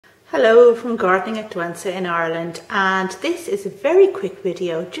Hello from gardening at Douentza in Ireland, and this is a very quick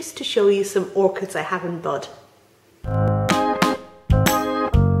video just to show you some orchids I have in bud.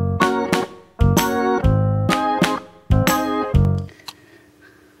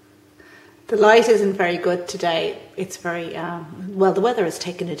 The light isn't very good today. It's very, well, the weather has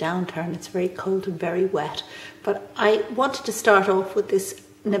taken a downturn. It's very cold and very wet, but I wanted to start off with this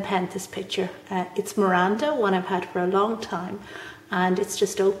Nepenthes picture. It's Miranda, one I've had for a long time. And it's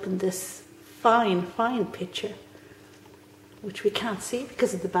just opened this fine picture, which we can't see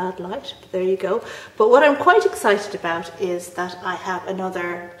because of the bad light, but there you go. But what I'm quite excited about is that I have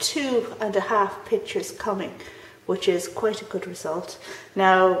another 2.5 pictures coming, which is quite a good result.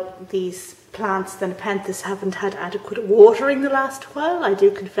 Now, these plants, the Nepenthes, haven't had adequate watering the last while, I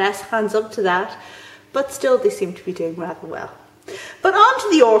do confess, hands up to that, but still they seem to be doing rather well. But on to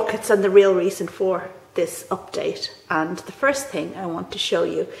the orchids and the real reason for this update, and the first thing I want to show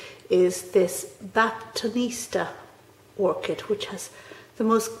you is this Baptistonia orchid, which has the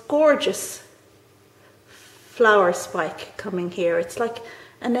most gorgeous flower spike coming here. It's like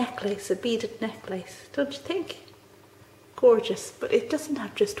a necklace, a beaded necklace, don't you think? Gorgeous, but it doesn't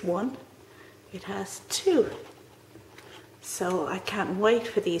have just one, it has two. So I can't wait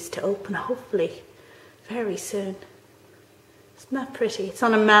for these to open, hopefully very soon. Isn't that pretty? It's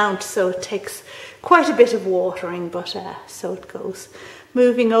on a mount, so it takes quite a bit of watering, but so it goes.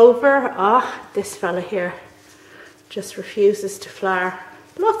 Moving over, this fella here just refuses to flower.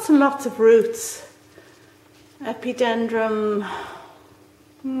 Lots and lots of roots. Epidendrum,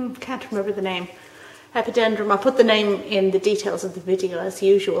 can't remember the name. Epidendrum, I'll put the name in the details of the video as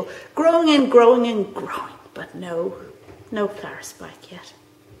usual. Growing and growing and growing, but no flower spike yet.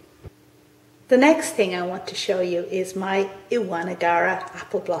 The next thing I want to show you is my Iwanagaara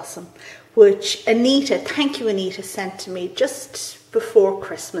Appleblossom, which Anita, thank you Anita, sent to me just before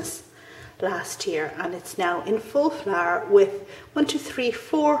Christmas last year, and it's now in full flower with 1, 2, 3,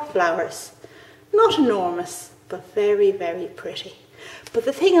 4 flowers. Not enormous, but very, very pretty. But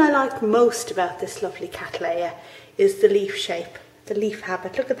the thing I like most about this lovely cattleya is the leaf shape, the leaf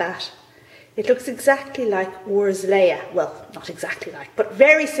habit. Look at that. It looks exactly like Worsleyia, well, not exactly like, but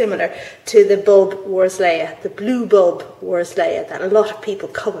very similar to the bulb Worsleyia, the blue bulb Worsleyia that a lot of people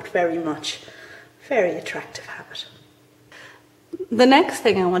covet very much. Very attractive habit. The next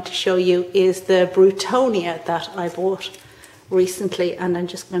thing I want to show you is the Broughtonia that I bought recently, and I'm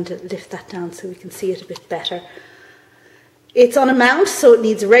just going to lift that down so we can see it a bit better. It's on a mount, so it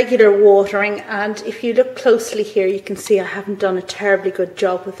needs regular watering, and if you look closely here you can see I haven't done a terribly good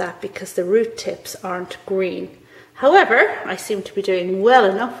job with that because the root tips aren't green. However, I seem to be doing well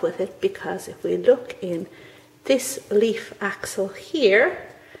enough with it, because if we look in this leaf axil here,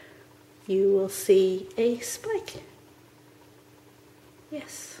 you will see a spike.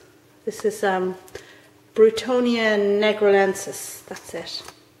 Yes, this is Broughtonia negrilensis, that's it,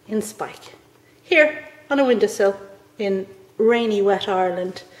 in spike. Here on a windowsill in rainy, wet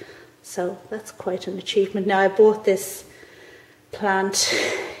Ireland. So that's quite an achievement. Now, I bought this plant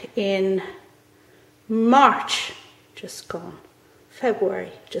in March, just gone.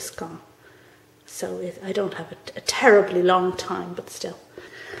 February, just gone. So I don't have a terribly long time, but still.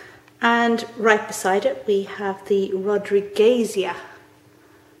 And right beside it, we have the Rodriguezia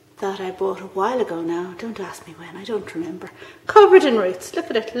that I bought a while ago now. Don't ask me when, I don't remember. Covered in roots. Look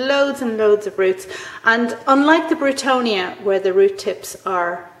at it, loads and loads of roots. And unlike the Broughtonia, where the root tips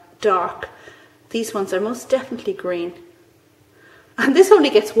are dark, these ones are most definitely green. And this only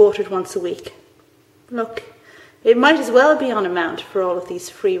gets watered once a week. Look, it might as well be on a mount for all of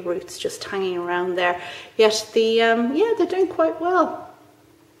these free roots just hanging around there. Yet yeah, they're doing quite well.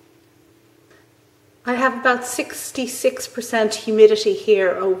 I have about 66% humidity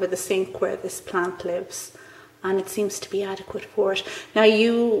here over the sink where this plant lives, and it seems to be adequate for it. Now,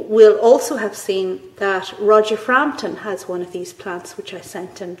 you will also have seen that Roger Frampton has one of these plants, which I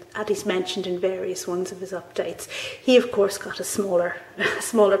sent him, and he's mentioned in various ones of his updates. He, of course, got a smaller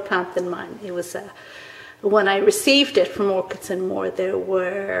plant than mine. It was when I received it from Orchids and More, there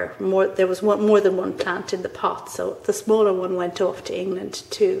was more than one plant in the pot, so the smaller one went off to England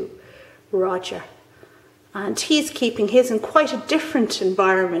to Roger. And he's keeping his in quite a different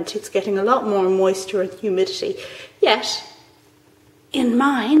environment. It's getting a lot more moisture and humidity. Yet,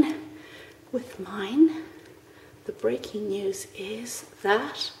 with mine, the breaking news is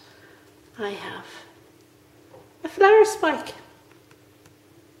that I have a flower spike.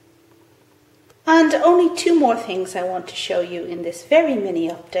 And only two more things I want to show you in this very mini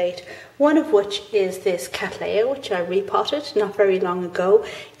update. One of which is this cattleya, which I repotted not very long ago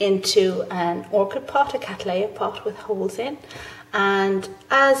into an orchid pot, a cattleya pot with holes in. And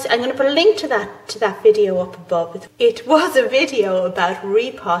as I'm going to put a link to that video up above. It was a video about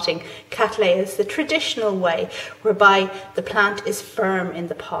repotting cattleyas the traditional way, whereby the plant is firm in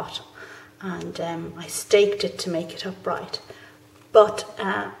the pot, and I staked it to make it upright. But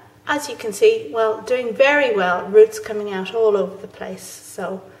as you can see, well, doing very well, roots coming out all over the place.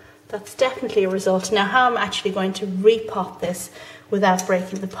 So that's definitely a result. Now, how I'm actually going to repot this without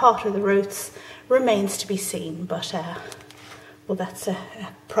breaking the pot or the roots remains to be seen, but well, that's a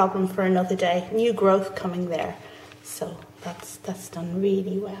problem for another day. New growth coming there, so that's done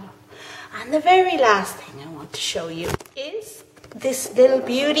really well. And the very last thing I want to show you is this little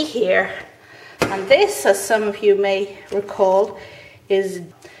beauty here. And this, as some of you may recall, is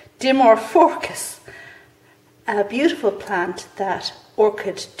Dimorphorchis, a beautiful plant that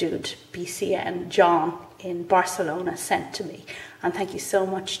orchid dude BCN John in Barcelona sent to me. And thank you so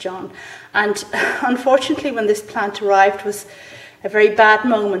much, John. And unfortunately, when this plant arrived was a very bad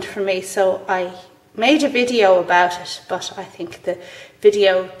moment for me, so I made a video about it, but I think the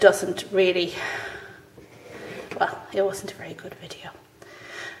video doesn't really, well, it wasn't a very good video.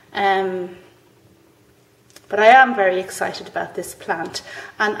 But I am very excited about this plant,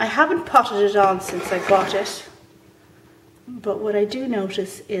 and I haven't potted it on since I got it. But what I do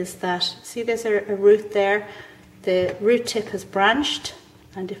notice is that, see, there's a root there. The root tip has branched,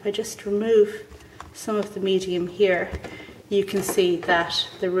 and if I just remove some of the medium here, you can see that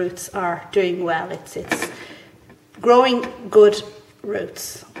the roots are doing well. It's growing good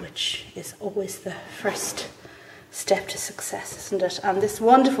roots, which is always the first step to success, isn't it? And this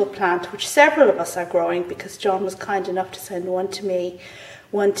wonderful plant, which several of us are growing, because John was kind enough to send one to me,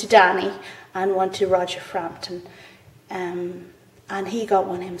 one to Danny, and one to Roger Frampton. And he got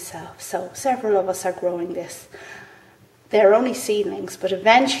one himself. So several of us are growing this. They're only seedlings, but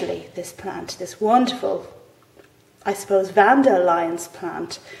eventually this plant, this wonderful, I suppose, Vanda Alliance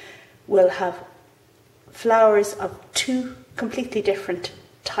plant, will have flowers of two completely different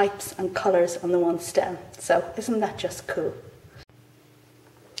types and colours on the one stem. So isn't that just cool?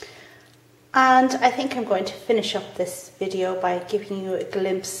 And I think I'm going to finish up this video by giving you a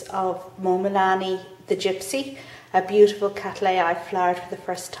glimpse of Momilani the Gypsy, a beautiful cattleya I flowered for the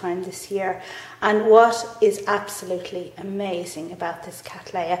first time this year. And what is absolutely amazing about this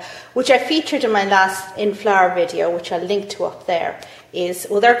cattleya, which I featured in my last in-flower video, which I'll link to up there, is,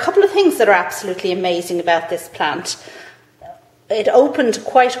 well, there are a couple of things that are absolutely amazing about this plant. It opened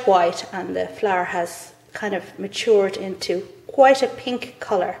quite white, and the flower has kind of matured into quite a pink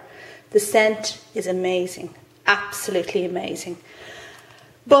colour. The scent is amazing, absolutely amazing.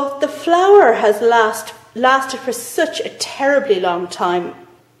 But the flower has lasted for such a terribly long time,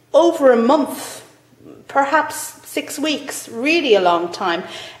 over a month, perhaps 6 weeks, really a long time.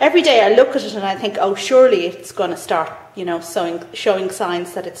 Every day I look at it and I think, oh, surely it's going to start, you know, showing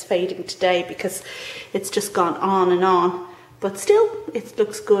signs that it's fading today, because it's just gone on and on. But still, it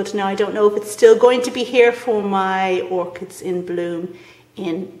looks good. Now, I don't know if it's still going to be here for my orchids in bloom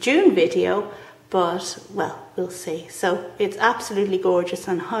in June video, but, well, we'll see. So it's absolutely gorgeous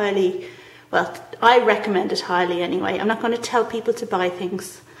and highly, well, I recommend it highly anyway. I'm not going to tell people to buy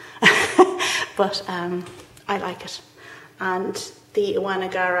things, but I like it. And the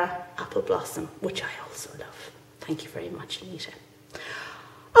Iwanagaara Appleblossom, which I also love. Thank you very much, Anita.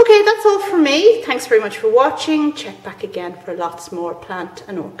 Okay, that's all from me. Thanks very much for watching. Check back again for lots more plant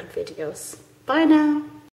and orchid videos. Bye now.